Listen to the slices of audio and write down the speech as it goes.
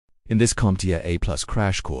In this CompTIA A Plus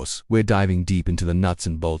crash course, we're diving deep into the nuts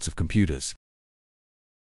and bolts of computers.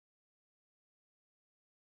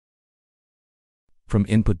 From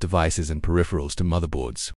input devices and peripherals to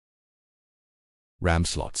motherboards, RAM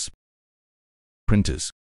slots, printers,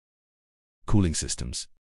 cooling systems,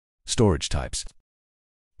 storage types,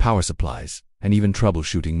 power supplies, and even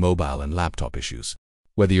troubleshooting mobile and laptop issues.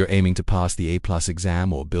 Whether you're aiming to pass the A Plus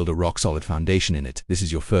exam or build a rock-solid foundation in it, this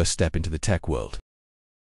is your first step into the tech world.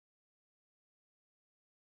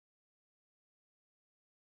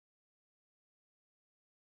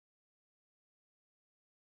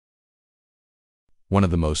 One of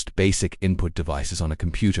the most basic input devices on a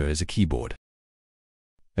computer is a keyboard.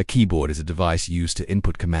 A keyboard is a device used to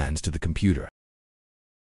input commands to the computer.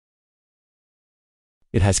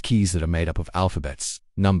 It has keys that are made up of alphabets,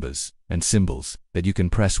 numbers, and symbols that you can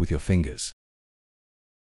press with your fingers.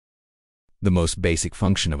 The most basic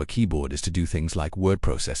function of a keyboard is to do things like word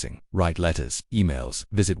processing, write letters, emails,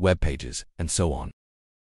 visit web pages, and so on.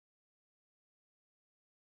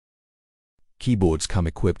 Keyboards come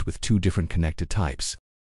equipped with two different connector types.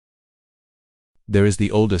 There is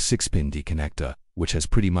the older 6-pin D connector, which has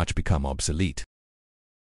pretty much become obsolete.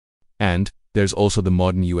 And there's also the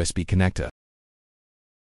modern USB connector.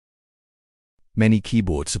 Many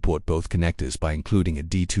keyboards support both connectors by including a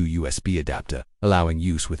D2 USB adapter, allowing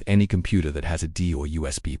use with any computer that has a D or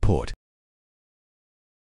USB port.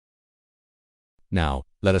 Now,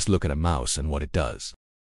 let us look at a mouse and what it does.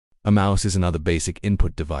 A mouse is another basic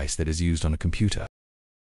input device that is used on a computer.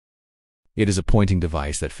 It is a pointing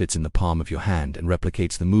device that fits in the palm of your hand and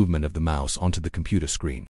replicates the movement of the mouse onto the computer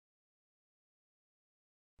screen.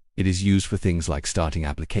 It is used for things like starting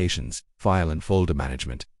applications, file and folder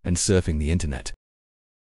management, and surfing the internet.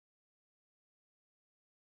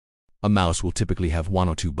 A mouse will typically have one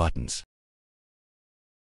or two buttons.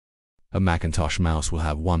 A Macintosh mouse will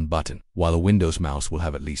have one button, while a Windows mouse will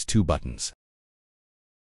have at least two buttons.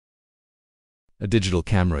 A digital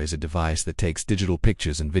camera is a device that takes digital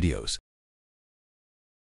pictures and videos.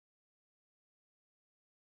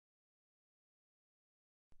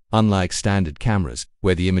 Unlike standard cameras,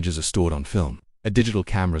 where the images are stored on film, a digital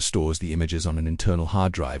camera stores the images on an internal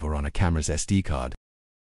hard drive or on a camera's SD card.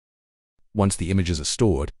 Once the images are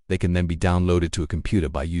stored, they can then be downloaded to a computer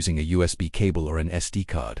by using a USB cable or an SD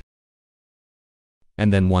card.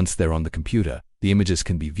 And then once they're on the computer, the images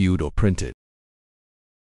can be viewed or printed.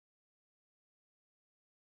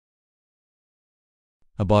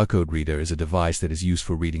 A barcode reader is a device that is used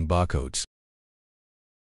for reading barcodes.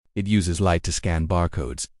 It uses light to scan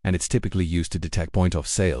barcodes, and it's typically used to detect point-of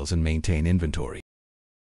sales and maintain inventory.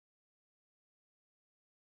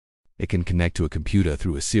 It can connect to a computer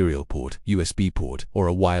through a serial port, USB port, or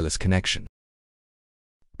a wireless connection.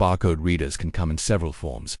 Barcode readers can come in several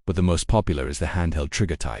forms, but the most popular is the handheld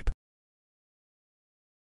trigger type.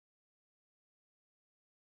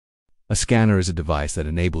 A scanner is a device that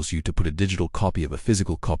enables you to put a digital copy of a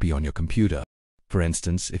physical copy on your computer. For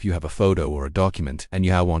instance, if you have a photo or a document and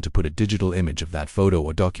you want to put a digital image of that photo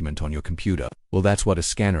or document on your computer, well, that's what a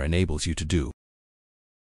scanner enables you to do.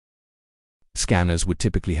 Scanners would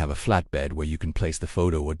typically have a flatbed where you can place the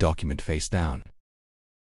photo or document face down.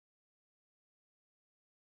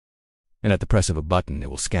 And at the press of a button, it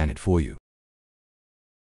will scan it for you.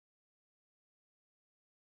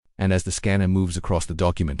 And as the scanner moves across the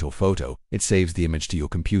document or photo, it saves the image to your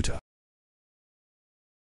computer.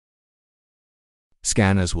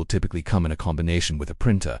 Scanners will typically come in a combination with a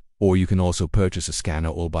printer, or you can also purchase a scanner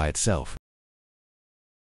all by itself.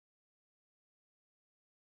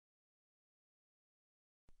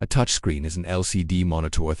 A touchscreen is an LCD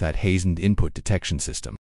monitor with that hazened input detection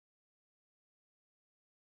system.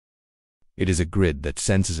 It is a grid that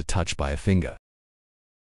senses a touch by a finger.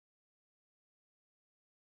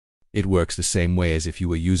 It works the same way as if you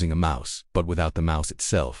were using a mouse, but without the mouse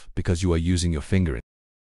itself, because you are using your finger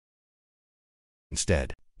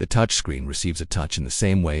instead. The touchscreen receives a touch in the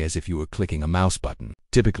same way as if you were clicking a mouse button.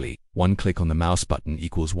 Typically, one click on the mouse button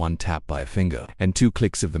equals one tap by a finger, and 2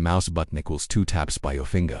 clicks of the mouse button equals 2 taps by your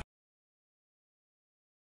finger.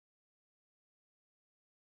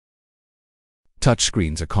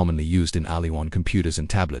 Touchscreens are commonly used in all-in-one computers and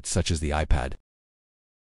tablets such as the iPad.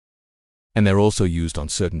 And they're also used on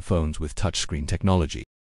certain phones with touchscreen technology.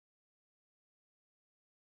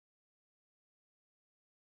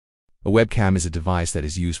 A webcam is a device that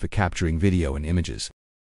is used for capturing video and images.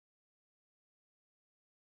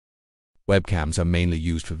 Webcams are mainly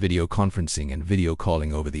used for video conferencing and video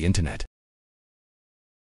calling over the internet.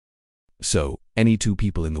 So, any two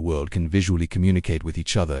people in the world can visually communicate with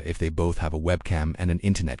each other if they both have a webcam and an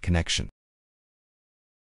internet connection.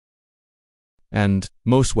 And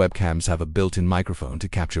most webcams have a built-in microphone to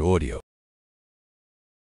capture audio.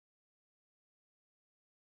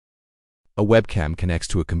 A webcam connects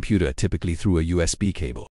to a computer typically through a USB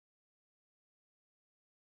cable.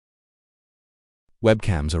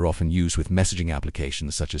 Webcams are often used with messaging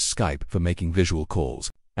applications such as Skype for making visual calls,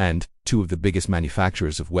 and two of the biggest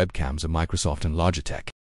manufacturers of webcams are Microsoft and Logitech.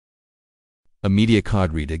 A media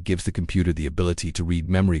card reader gives the computer the ability to read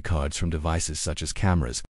memory cards from devices such as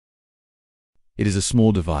cameras. It is a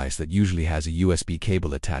small device that usually has a USB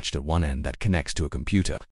cable attached at one end that connects to a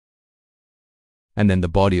computer. And then the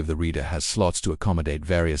body of the reader has slots to accommodate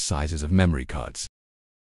various sizes of memory cards.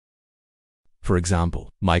 For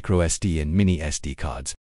example, micro SD and mini SD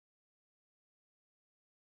cards.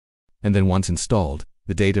 And then once installed,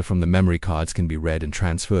 the data from the memory cards can be read and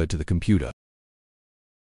transferred to the computer.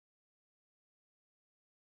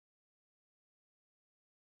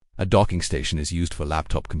 A docking station is used for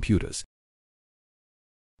laptop computers.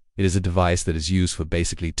 It is a device that is used for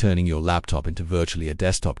basically turning your laptop into virtually a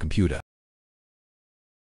desktop computer.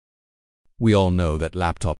 We all know that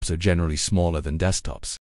laptops are generally smaller than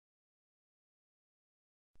desktops.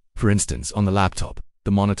 For instance, on the laptop,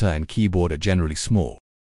 the monitor and keyboard are generally small.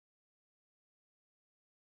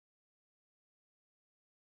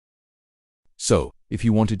 So, if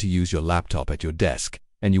you wanted to use your laptop at your desk,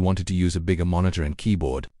 and you wanted to use a bigger monitor and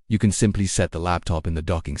keyboard, you can simply set the laptop in the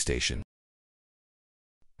docking station.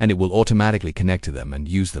 And it will automatically connect to them and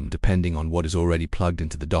use them depending on what is already plugged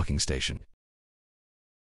into the docking station.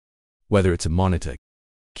 Whether it's a monitor,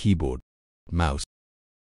 keyboard, mouse,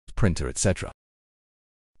 printer, etc.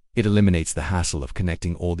 It eliminates the hassle of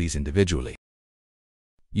connecting all these individually.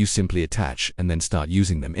 You simply attach and then start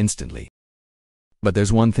using them instantly. But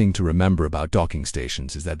there's one thing to remember about docking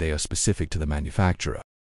stations is that they are specific to the manufacturer.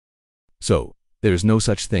 So, there is no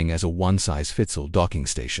such thing as a one-size-fits-all docking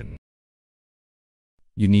station.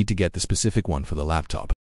 You need to get the specific one for the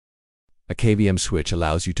laptop. A KVM switch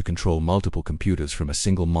allows you to control multiple computers from a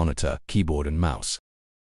single monitor, keyboard and mouse.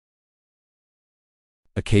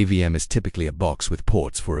 A KVM is typically a box with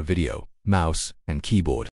ports for a video, mouse, and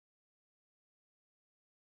keyboard.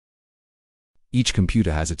 Each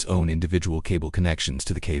computer has its own individual cable connections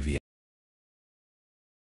to the KVM.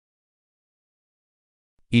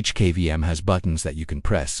 Each KVM has buttons that you can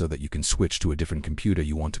press so that you can switch to a different computer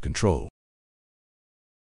you want to control.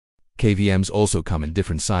 KVMs also come in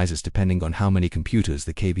different sizes depending on how many computers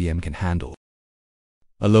the KVM can handle.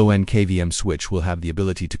 A low-end KVM switch will have the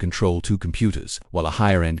ability to control 2 computers, while a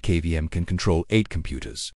higher-end KVM can control 8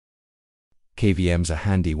 computers. KVMs are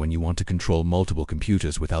handy when you want to control multiple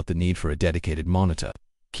computers without the need for a dedicated monitor,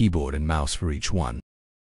 keyboard and mouse for each one.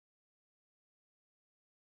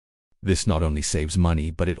 This not only saves money,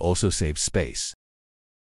 but it also saves space.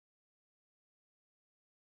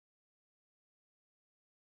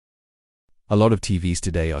 A lot of TVs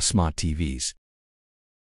today are smart TVs.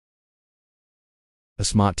 A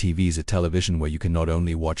smart TV is a television where you can not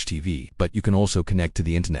only watch TV, but you can also connect to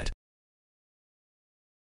the internet.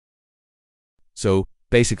 So,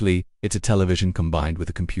 basically, it's a television combined with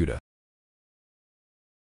a computer.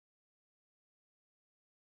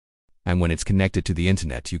 And when it's connected to the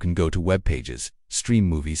internet, you can go to web pages, stream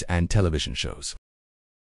movies and television shows.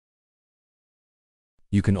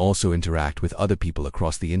 You can also interact with other people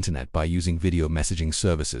across the internet by using video messaging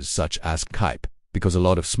services such as Skype, because a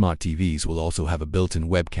lot of smart TVs will also have a built-in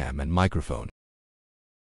webcam and microphone.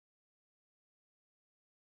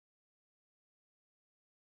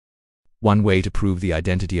 One way to prove the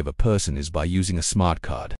identity of a person is by using a smart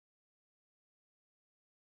card.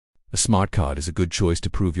 A smart card is a good choice to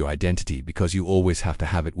prove your identity because you always have to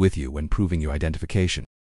have it with you when proving your identification.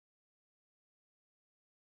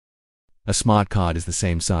 A smart card is the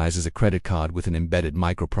same size as a credit card with an embedded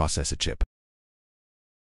microprocessor chip.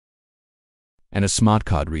 And a smart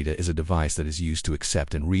card reader is a device that is used to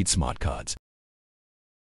accept and read smart cards.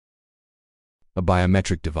 A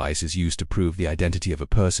biometric device is used to prove the identity of a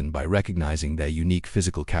person by recognizing their unique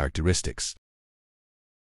physical characteristics.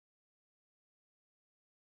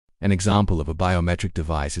 An example of a biometric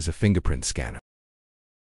device is a fingerprint scanner.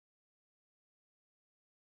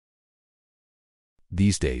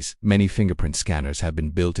 These days, many fingerprint scanners have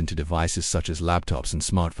been built into devices such as laptops and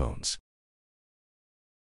smartphones.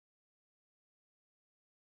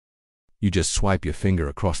 You just swipe your finger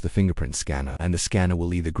across the fingerprint scanner and the scanner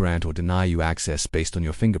will either grant or deny you access based on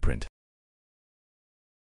your fingerprint.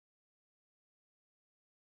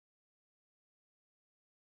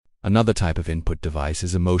 Another type of input device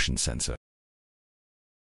is a motion sensor.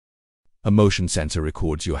 A motion sensor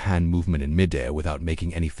records your hand movement in midair without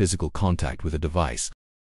making any physical contact with a device.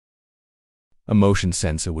 A motion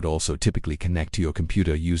sensor would also typically connect to your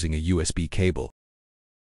computer using a USB cable.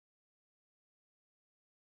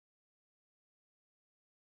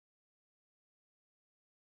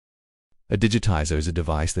 A digitizer is a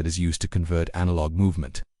device that is used to convert analog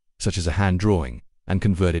movement, such as a hand drawing, and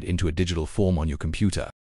convert it into a digital form on your computer.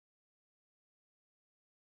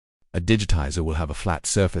 A digitizer will have a flat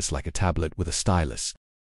surface like a tablet with a stylus.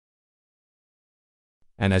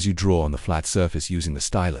 And as you draw on the flat surface using the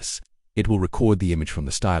stylus, it will record the image from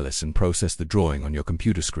the stylus and process the drawing on your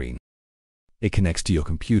computer screen. It connects to your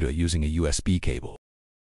computer using a USB cable.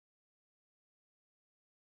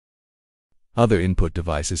 Other input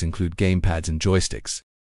devices include gamepads and joysticks.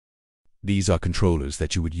 These are controllers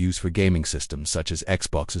that you would use for gaming systems such as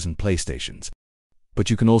Xboxes and PlayStations. But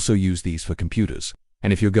you can also use these for computers,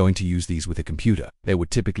 and if you're going to use these with a computer, they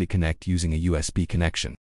would typically connect using a USB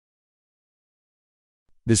connection.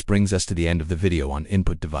 This brings us to the end of the video on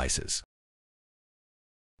input devices.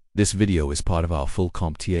 This video is part of our full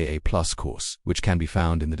CompTIA A course, which can be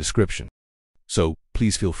found in the description. So,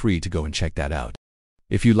 please feel free to go and check that out.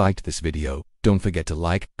 If you liked this video, don't forget to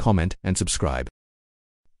like, comment, and subscribe.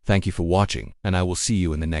 Thank you for watching, and I will see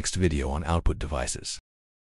you in the next video on output devices.